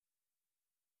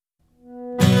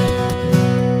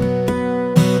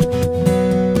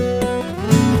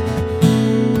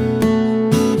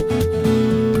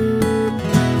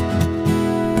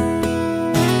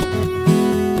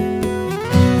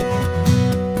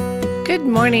Good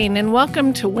morning and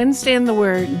welcome to Wednesday in the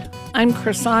Word. I'm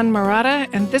Krisan Murata,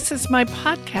 and this is my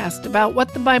podcast about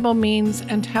what the Bible means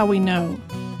and how we know.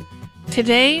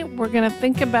 Today, we're going to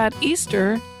think about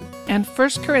Easter and 1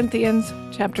 Corinthians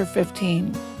chapter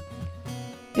 15.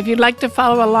 If you'd like to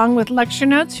follow along with lecture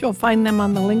notes, you'll find them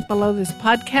on the link below this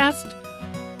podcast,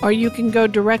 or you can go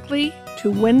directly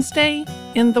to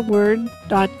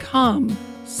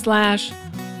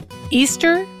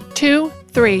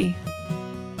wednesdayintheword.com/Easter23.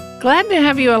 Glad to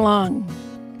have you along.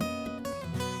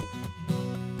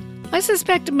 I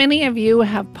suspect many of you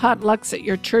have potlucks at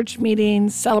your church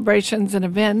meetings, celebrations, and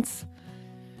events.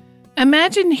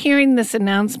 Imagine hearing this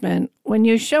announcement when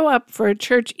you show up for a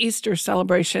church Easter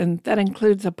celebration that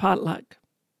includes a potluck.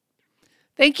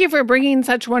 Thank you for bringing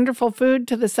such wonderful food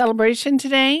to the celebration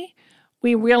today.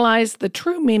 We realize the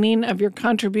true meaning of your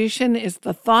contribution is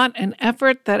the thought and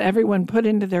effort that everyone put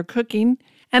into their cooking,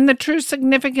 and the true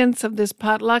significance of this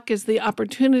potluck is the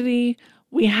opportunity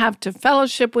we have to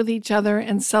fellowship with each other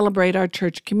and celebrate our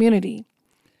church community.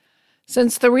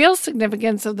 Since the real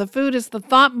significance of the food is the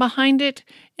thought behind it,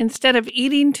 instead of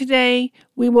eating today,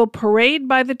 we will parade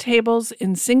by the tables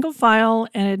in single file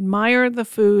and admire the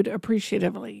food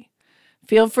appreciatively.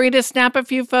 Feel free to snap a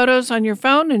few photos on your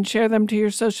phone and share them to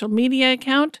your social media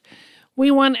account. We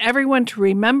want everyone to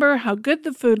remember how good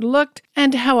the food looked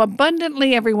and how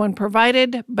abundantly everyone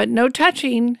provided, but no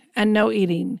touching and no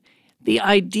eating. The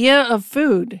idea of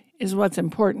food is what's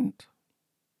important.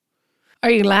 Are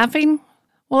you laughing?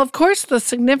 Well, of course, the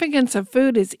significance of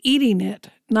food is eating it,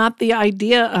 not the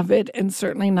idea of it, and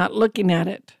certainly not looking at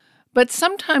it. But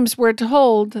sometimes we're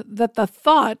told that the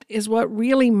thought is what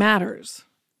really matters.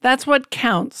 That's what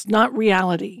counts, not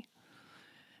reality.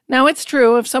 Now, it's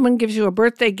true if someone gives you a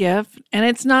birthday gift and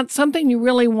it's not something you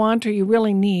really want or you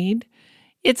really need,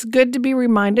 it's good to be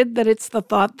reminded that it's the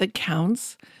thought that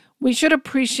counts. We should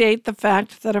appreciate the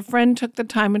fact that a friend took the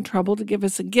time and trouble to give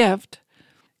us a gift,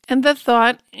 and the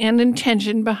thought and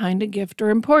intention behind a gift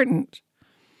are important.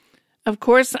 Of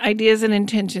course, ideas and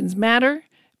intentions matter.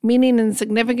 Meaning and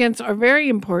significance are very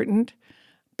important,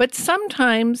 but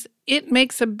sometimes it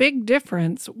makes a big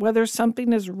difference whether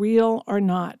something is real or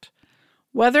not.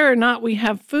 Whether or not we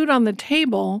have food on the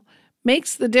table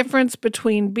makes the difference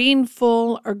between being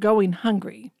full or going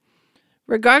hungry.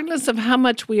 Regardless of how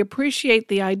much we appreciate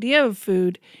the idea of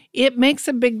food, it makes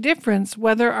a big difference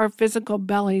whether our physical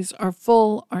bellies are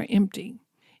full or empty.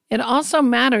 It also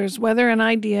matters whether an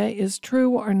idea is true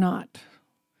or not.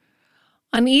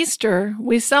 On Easter,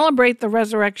 we celebrate the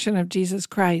resurrection of Jesus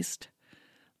Christ.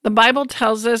 The Bible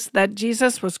tells us that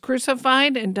Jesus was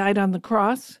crucified and died on the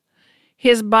cross.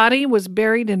 His body was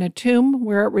buried in a tomb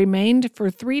where it remained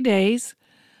for 3 days,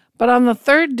 but on the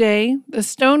third day, the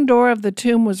stone door of the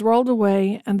tomb was rolled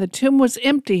away and the tomb was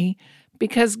empty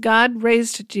because God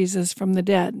raised Jesus from the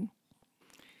dead.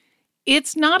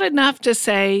 It's not enough to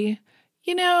say,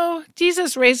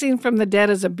 Jesus raising from the dead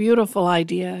is a beautiful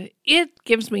idea. It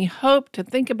gives me hope to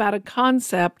think about a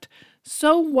concept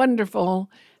so wonderful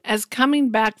as coming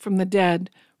back from the dead,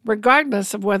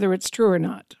 regardless of whether it's true or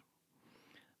not.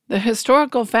 The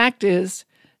historical fact is,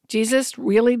 Jesus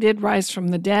really did rise from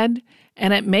the dead,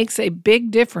 and it makes a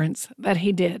big difference that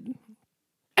he did.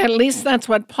 At least that's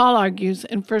what Paul argues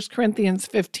in 1 Corinthians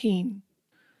 15.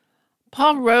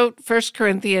 Paul wrote 1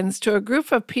 Corinthians to a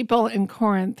group of people in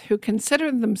Corinth who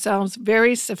considered themselves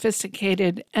very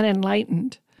sophisticated and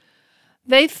enlightened.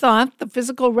 They thought the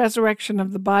physical resurrection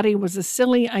of the body was a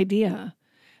silly idea.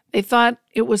 They thought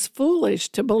it was foolish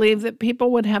to believe that people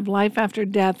would have life after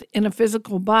death in a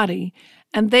physical body,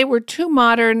 and they were too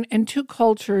modern and too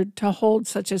cultured to hold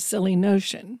such a silly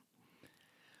notion.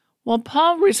 Well,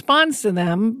 Paul responds to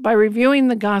them by reviewing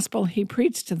the gospel he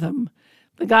preached to them,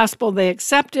 the gospel they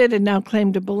accepted and now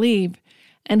claim to believe,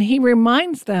 and he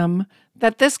reminds them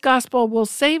that this gospel will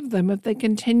save them if they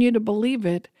continue to believe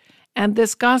it, and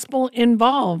this gospel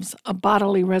involves a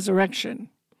bodily resurrection.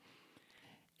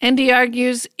 And he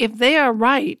argues, if they are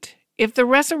right, if the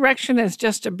resurrection is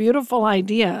just a beautiful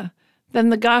idea, then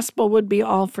the gospel would be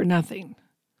all for nothing.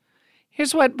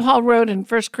 Here's what Paul wrote in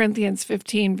 1 Corinthians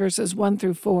 15, verses 1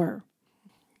 through 4.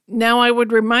 Now I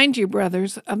would remind you,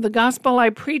 brothers, of the gospel I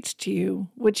preached to you,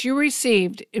 which you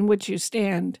received, in which you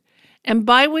stand, and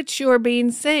by which you are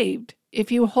being saved,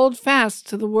 if you hold fast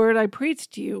to the word I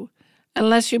preached to you,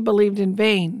 unless you believed in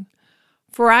vain.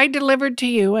 For I delivered to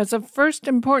you as of first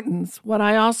importance what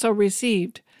I also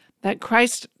received, that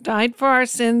Christ died for our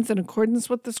sins in accordance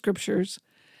with the Scriptures,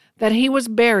 that he was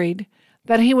buried,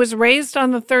 that he was raised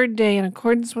on the third day in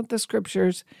accordance with the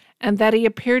Scriptures, and that he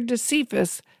appeared to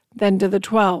Cephas, then to the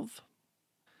 12.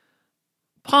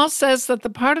 Paul says that the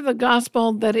part of the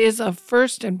gospel that is of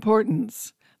first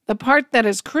importance, the part that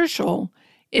is crucial,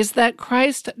 is that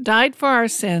Christ died for our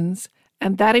sins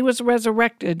and that he was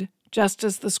resurrected just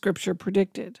as the scripture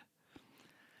predicted.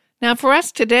 Now, for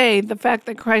us today, the fact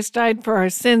that Christ died for our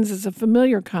sins is a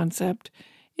familiar concept.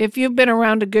 If you've been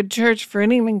around a good church for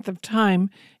any length of time,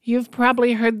 you've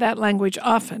probably heard that language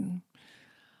often.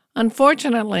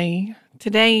 Unfortunately,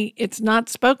 today it's not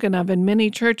spoken of in many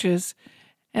churches,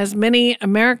 as many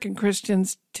American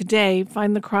Christians today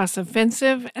find the cross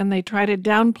offensive and they try to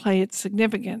downplay its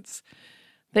significance.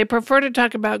 They prefer to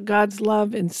talk about God's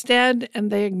love instead,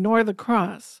 and they ignore the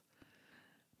cross.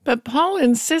 But Paul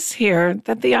insists here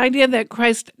that the idea that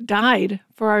Christ died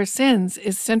for our sins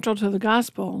is central to the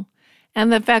gospel,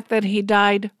 and the fact that he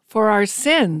died for our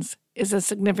sins is a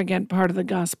significant part of the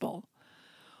gospel.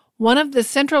 One of the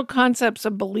central concepts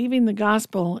of believing the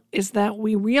gospel is that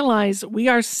we realize we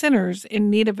are sinners in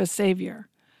need of a Savior.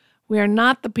 We are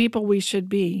not the people we should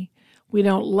be. We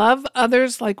don't love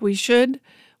others like we should.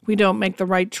 We don't make the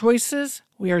right choices.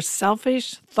 We are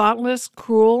selfish, thoughtless,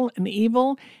 cruel, and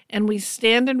evil, and we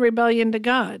stand in rebellion to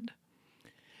God.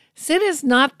 Sin is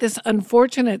not this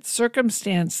unfortunate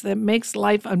circumstance that makes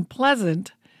life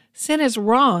unpleasant. Sin is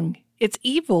wrong. It's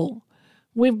evil.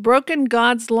 We've broken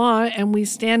God's law and we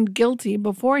stand guilty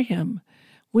before him.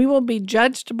 We will be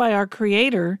judged by our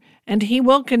Creator, and he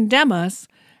will condemn us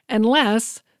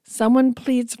unless someone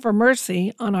pleads for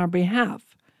mercy on our behalf.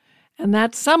 And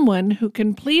that someone who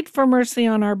can plead for mercy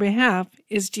on our behalf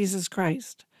is Jesus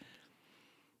Christ.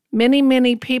 Many,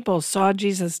 many people saw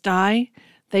Jesus die.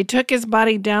 They took his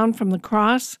body down from the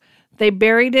cross. They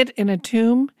buried it in a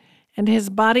tomb, and his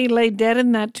body lay dead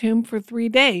in that tomb for 3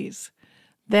 days.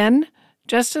 Then,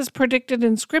 just as predicted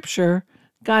in Scripture,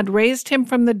 God raised him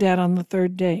from the dead on the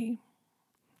 3rd day.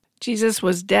 Jesus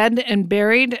was dead and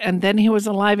buried, and then he was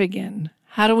alive again.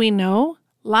 How do we know?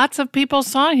 Lots of people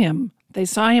saw him. They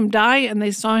saw him die, and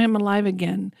they saw him alive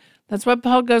again. That's what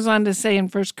Paul goes on to say in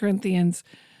 1 Corinthians.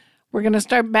 We're going to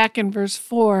start back in verse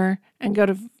 4 and go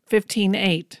to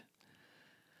 15:8.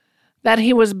 That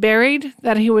he was buried,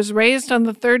 that he was raised on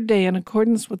the 3rd day in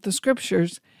accordance with the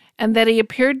Scriptures, and that he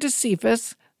appeared to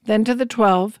Cephas, then to the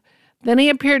 12. Then he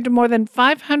appeared to more than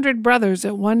 500 brothers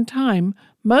at one time,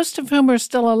 most of whom are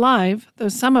still alive, though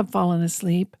some have fallen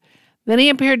asleep. Then he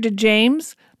appeared to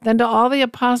James, then to all the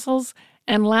apostles,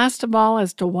 and last of all,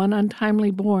 as to one untimely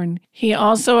born, he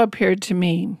also appeared to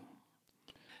me.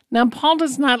 Now, Paul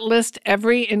does not list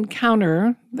every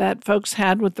encounter that folks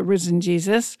had with the risen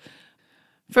Jesus.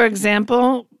 For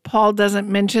example, Paul doesn't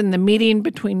mention the meeting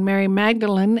between Mary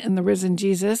Magdalene and the risen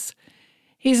Jesus.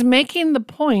 He's making the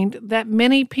point that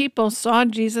many people saw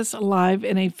Jesus alive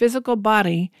in a physical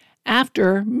body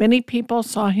after many people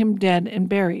saw him dead and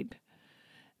buried.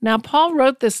 Now, Paul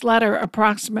wrote this letter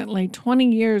approximately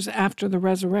 20 years after the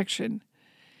resurrection.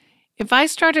 If I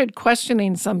started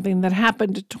questioning something that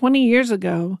happened 20 years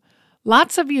ago,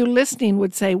 lots of you listening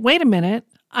would say, wait a minute,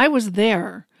 I was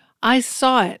there, I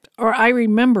saw it, or I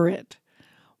remember it.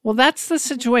 Well, that's the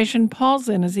situation Paul's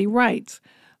in as he writes.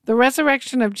 The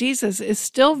resurrection of Jesus is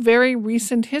still very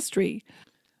recent history.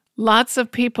 Lots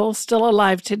of people still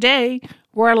alive today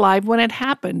were alive when it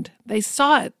happened. They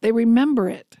saw it, they remember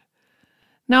it.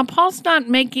 Now, Paul's not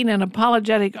making an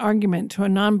apologetic argument to a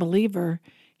non-believer.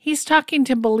 He's talking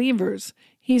to believers.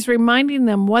 He's reminding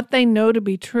them what they know to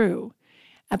be true.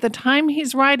 At the time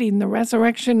he's writing, the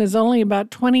resurrection is only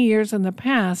about 20 years in the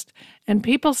past, and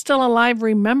people still alive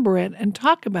remember it and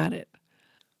talk about it.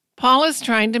 Paul is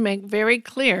trying to make very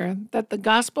clear that the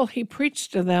gospel he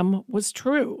preached to them was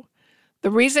true.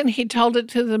 The reason he told it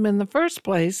to them in the first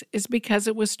place is because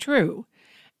it was true,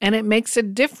 and it makes a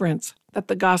difference that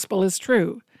the gospel is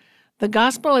true. The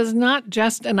gospel is not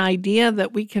just an idea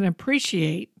that we can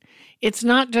appreciate. It's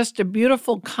not just a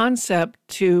beautiful concept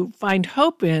to find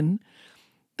hope in.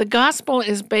 The gospel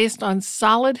is based on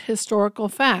solid historical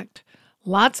fact.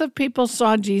 Lots of people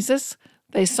saw Jesus,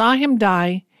 they saw him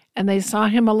die, and they saw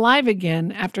him alive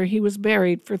again after he was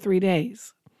buried for 3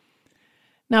 days.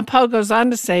 Now, Paul goes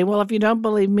on to say, well, if you don't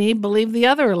believe me, believe the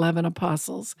other 11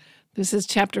 apostles. This is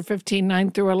chapter 15,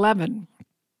 9 through 11.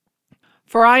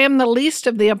 For I am the least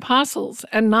of the apostles,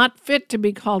 and not fit to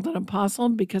be called an apostle,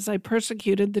 because I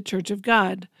persecuted the church of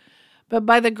God. But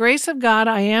by the grace of God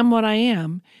I am what I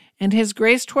am, and his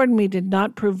grace toward me did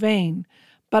not prove vain.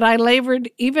 But I labored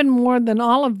even more than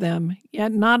all of them,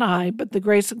 yet not I, but the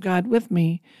grace of God with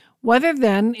me. Whether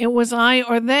then it was I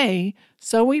or they,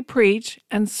 so we preach,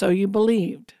 and so you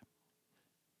believed.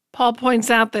 Paul points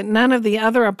out that none of the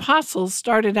other apostles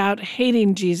started out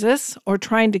hating Jesus or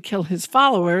trying to kill his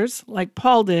followers, like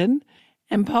Paul did,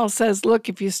 And Paul says, look,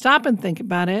 if you stop and think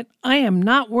about it, I am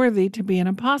not worthy to be an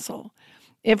apostle.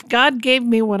 If God gave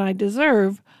me what I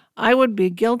deserve, I would be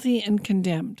guilty and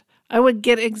condemned. I would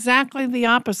get exactly the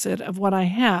opposite of what I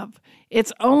have.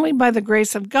 It's only by the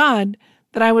grace of God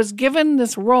that I was given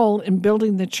this role in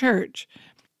building the church.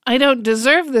 I don't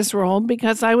deserve this role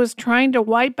because I was trying to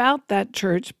wipe out that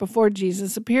church before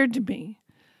Jesus appeared to me.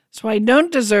 So I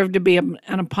don't deserve to be an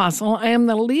apostle. I am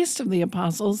the least of the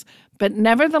apostles, but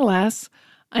nevertheless,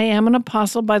 I am an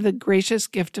apostle by the gracious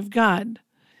gift of God.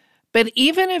 But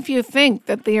even if you think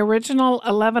that the original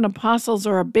 11 apostles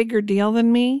are a bigger deal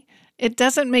than me, it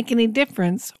doesn't make any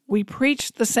difference. We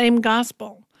preached the same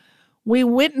gospel. We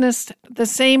witnessed the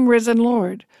same risen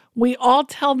Lord. We all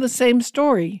tell the same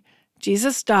story.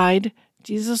 Jesus died,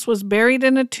 Jesus was buried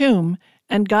in a tomb,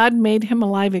 and God made him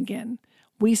alive again.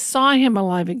 We saw him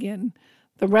alive again.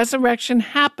 The resurrection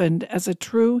happened as a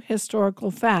true historical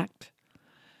fact.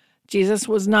 Jesus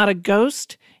was not a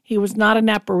ghost. He was not an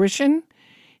apparition.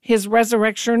 His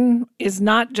resurrection is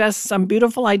not just some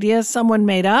beautiful idea someone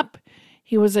made up.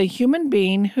 He was a human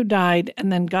being who died,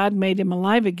 and then God made him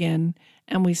alive again,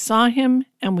 and we saw him,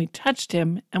 and we touched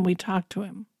him, and we talked to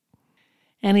him.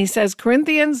 And he says,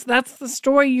 Corinthians, that's the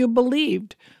story you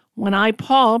believed when I,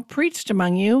 Paul, preached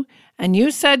among you, and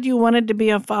you said you wanted to be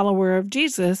a follower of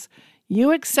Jesus.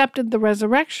 You accepted the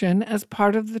resurrection as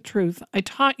part of the truth I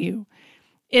taught you.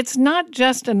 It's not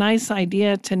just a nice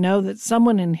idea to know that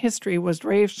someone in history was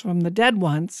raised from the dead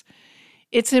once.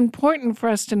 It's important for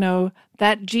us to know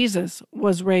that Jesus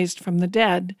was raised from the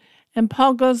dead, and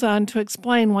Paul goes on to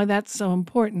explain why that's so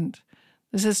important.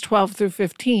 This is 12 through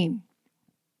 15.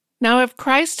 Now, if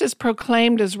Christ is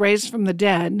proclaimed as raised from the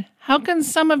dead, how can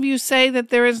some of you say that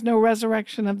there is no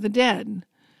resurrection of the dead?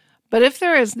 But if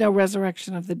there is no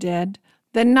resurrection of the dead,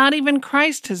 then not even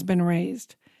Christ has been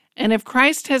raised. And if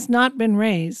Christ has not been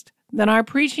raised, then our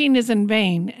preaching is in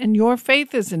vain, and your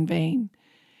faith is in vain.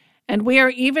 And we are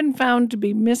even found to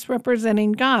be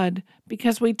misrepresenting God,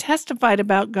 because we testified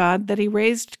about God that he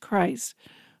raised Christ,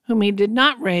 whom he did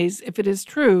not raise, if it is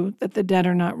true that the dead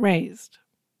are not raised.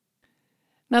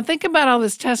 Now think about all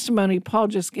this testimony Paul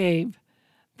just gave.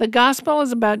 The gospel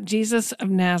is about Jesus of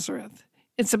Nazareth.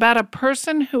 It's about a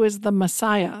person who is the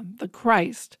Messiah, the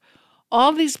Christ.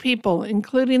 All these people,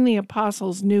 including the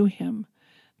apostles, knew him.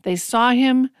 They saw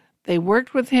him, they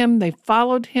worked with him, they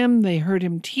followed him, they heard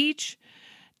him teach.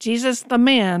 Jesus, the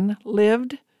man,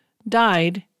 lived,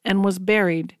 died, and was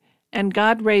buried, and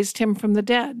God raised him from the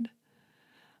dead.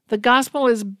 The gospel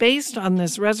is based on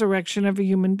this resurrection of a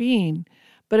human being.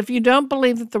 But if you don't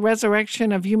believe that the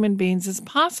resurrection of human beings is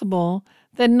possible,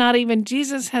 then not even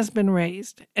Jesus has been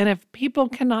raised. And if people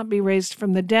cannot be raised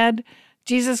from the dead,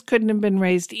 Jesus couldn't have been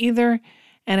raised either.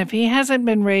 And if he hasn't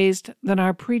been raised, then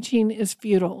our preaching is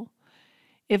futile.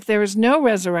 If there is no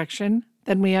resurrection,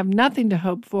 then we have nothing to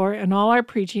hope for, and all our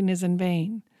preaching is in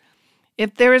vain.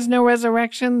 If there is no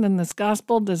resurrection, then this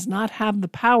gospel does not have the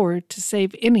power to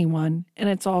save anyone, and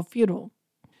it's all futile.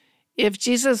 If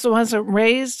Jesus wasn't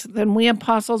raised, then we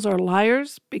apostles are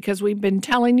liars, because we've been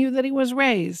telling you that he was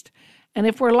raised. And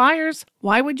if we're liars,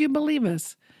 why would you believe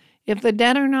us? If the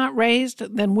dead are not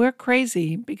raised, then we're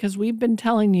crazy, because we've been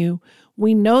telling you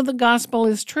we know the gospel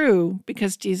is true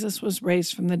because Jesus was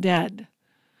raised from the dead.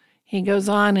 He goes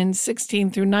on in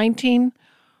 16 through 19,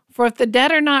 For if the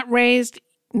dead are not raised,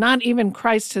 not even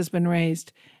Christ has been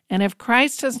raised. And if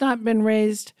Christ has not been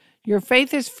raised, your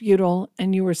faith is futile,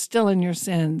 and you are still in your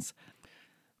sins.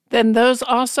 Then those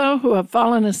also who have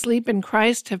fallen asleep in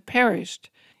Christ have perished.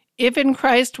 If in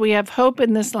Christ we have hope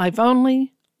in this life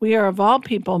only, we are of all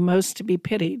people most to be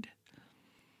pitied.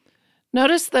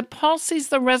 Notice that Paul sees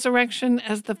the resurrection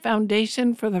as the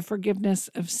foundation for the forgiveness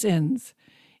of sins.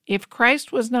 If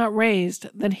Christ was not raised,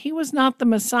 then he was not the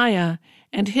Messiah,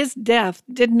 and his death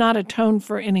did not atone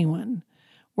for anyone.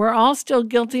 We're all still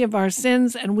guilty of our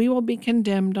sins, and we will be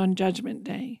condemned on Judgment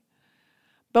Day.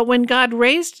 But when God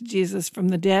raised Jesus from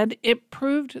the dead, it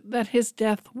proved that his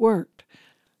death worked.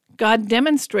 God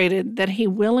demonstrated that he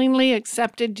willingly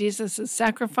accepted Jesus'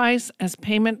 sacrifice as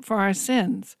payment for our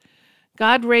sins.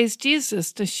 God raised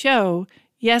Jesus to show,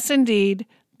 yes, indeed,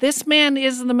 this man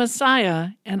is the Messiah,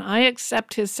 and I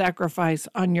accept his sacrifice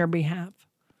on your behalf.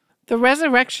 The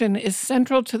resurrection is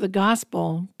central to the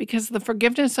gospel because the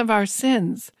forgiveness of our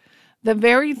sins, the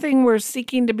very thing we're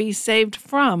seeking to be saved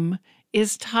from,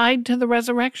 is tied to the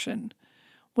resurrection.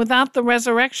 Without the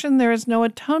resurrection, there is no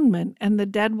atonement, and the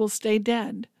dead will stay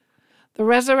dead. The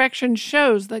resurrection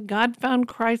shows that God found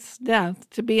Christ's death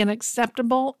to be an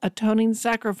acceptable, atoning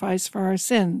sacrifice for our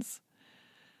sins.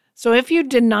 So if you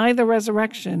deny the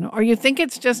resurrection, or you think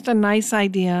it's just a nice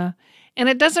idea, and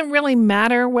it doesn't really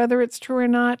matter whether it's true or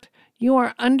not, you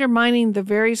are undermining the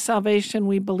very salvation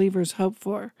we believers hope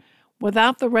for.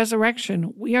 Without the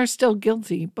resurrection, we are still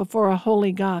guilty before a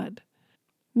holy God.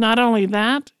 Not only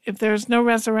that, if there is no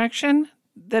resurrection,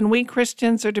 then we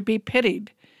Christians are to be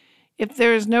pitied. If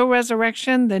there is no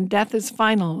resurrection, then death is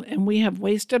final, and we have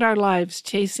wasted our lives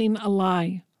chasing a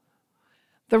lie.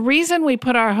 The reason we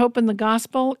put our hope in the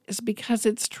gospel is because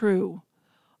it's true.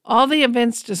 All the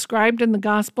events described in the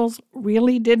Gospels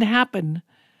really did happen.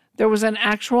 There was an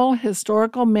actual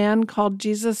historical man called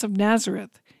Jesus of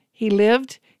Nazareth. He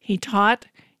lived, he taught,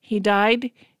 he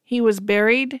died, he was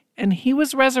buried, and he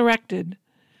was resurrected.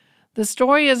 The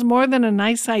story is more than a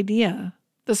nice idea.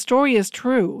 The story is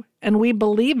true, and we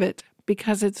believe it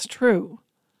because it's true.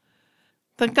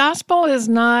 The gospel is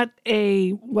not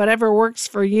a whatever works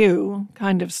for you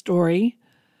kind of story.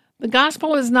 The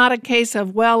gospel is not a case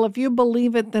of, well, if you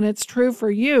believe it, then it's true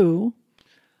for you.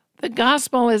 The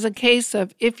gospel is a case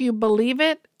of, if you believe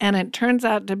it and it turns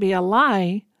out to be a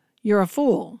lie, you're a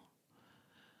fool.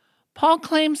 Paul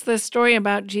claims this story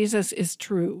about Jesus is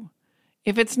true.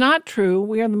 If it's not true,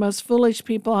 we are the most foolish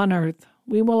people on earth.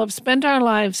 We will have spent our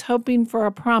lives hoping for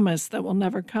a promise that will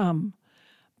never come.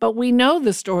 But we know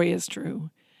the story is true,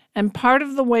 and part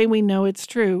of the way we know it's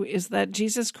true is that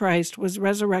Jesus Christ was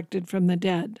resurrected from the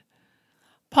dead.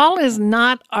 Paul is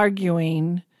not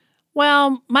arguing,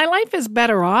 well, my life is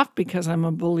better off because I'm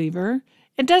a believer.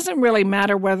 It doesn't really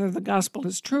matter whether the gospel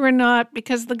is true or not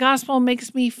because the gospel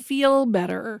makes me feel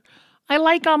better. I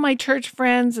like all my church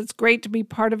friends. It's great to be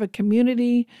part of a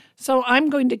community, so I'm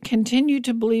going to continue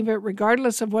to believe it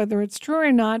regardless of whether it's true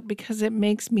or not because it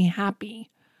makes me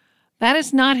happy. That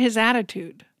is not his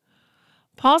attitude.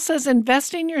 Paul says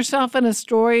investing yourself in a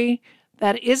story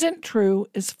that isn't true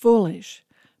is foolish.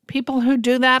 People who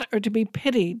do that are to be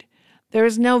pitied. There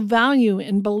is no value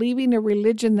in believing a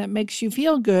religion that makes you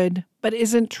feel good but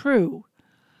isn't true.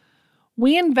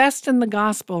 We invest in the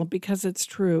gospel because it's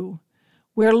true.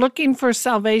 We're looking for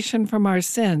salvation from our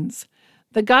sins.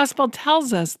 The gospel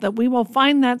tells us that we will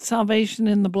find that salvation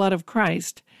in the blood of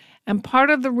Christ, and part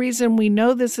of the reason we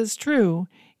know this is true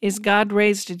is God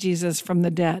raised Jesus from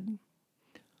the dead.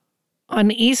 On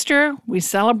Easter, we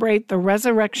celebrate the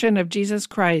resurrection of Jesus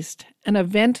Christ, an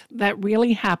event that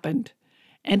really happened,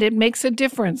 and it makes a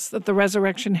difference that the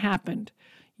resurrection happened.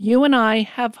 You and I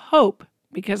have hope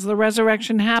because the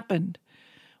resurrection happened.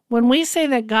 When we say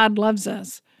that God loves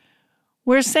us,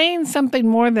 we're saying something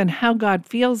more than how God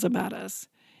feels about us.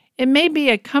 It may be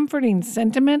a comforting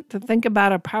sentiment to think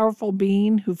about a powerful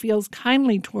being who feels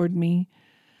kindly toward me,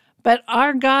 but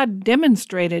our God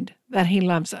demonstrated that he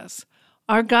loves us.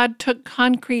 Our God took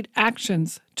concrete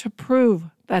actions to prove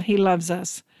that he loves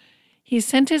us. He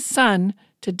sent his Son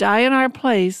to die in our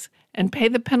place and pay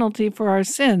the penalty for our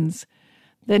sins.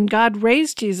 Then God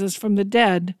raised Jesus from the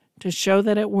dead to show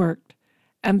that it worked.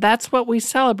 And that's what we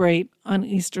celebrate on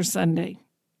Easter Sunday.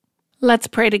 Let's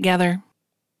pray together.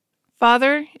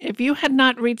 Father, if you had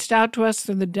not reached out to us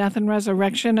through the death and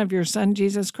resurrection of your Son,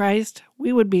 Jesus Christ,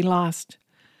 we would be lost.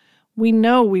 We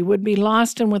know we would be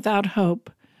lost and without hope.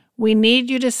 We need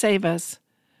you to save us.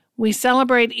 We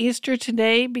celebrate Easter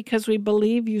today because we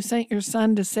believe you sent your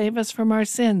Son to save us from our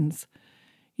sins.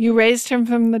 You raised him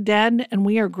from the dead, and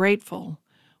we are grateful.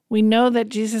 We know that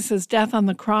Jesus' death on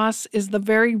the cross is the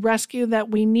very rescue that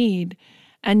we need,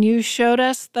 and you showed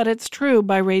us that it's true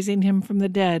by raising him from the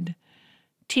dead.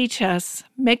 Teach us,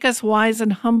 make us wise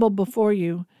and humble before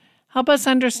you. Help us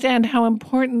understand how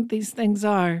important these things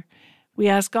are. We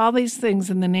ask all these things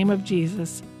in the name of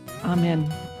Jesus.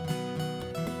 Amen.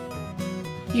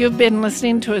 You've been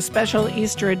listening to a special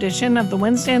Easter edition of the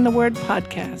Wednesday in the Word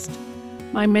podcast.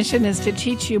 My mission is to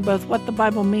teach you both what the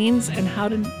Bible means and how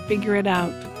to figure it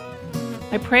out.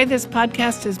 I pray this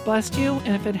podcast has blessed you,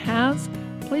 and if it has,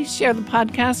 please share the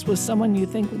podcast with someone you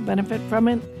think will benefit from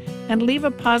it, and leave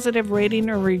a positive rating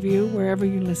or review wherever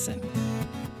you listen.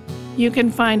 You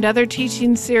can find other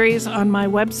teaching series on my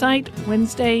website,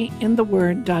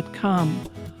 WednesdayInTheWord.com.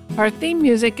 Our theme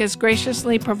music is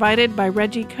graciously provided by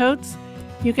Reggie Coates.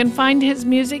 You can find his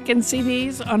music and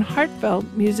CDs on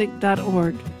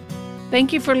heartfeltmusic.org.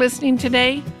 Thank you for listening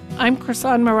today. I'm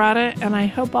Chrisan Murata, and I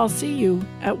hope I'll see you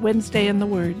at Wednesday in the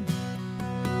Word.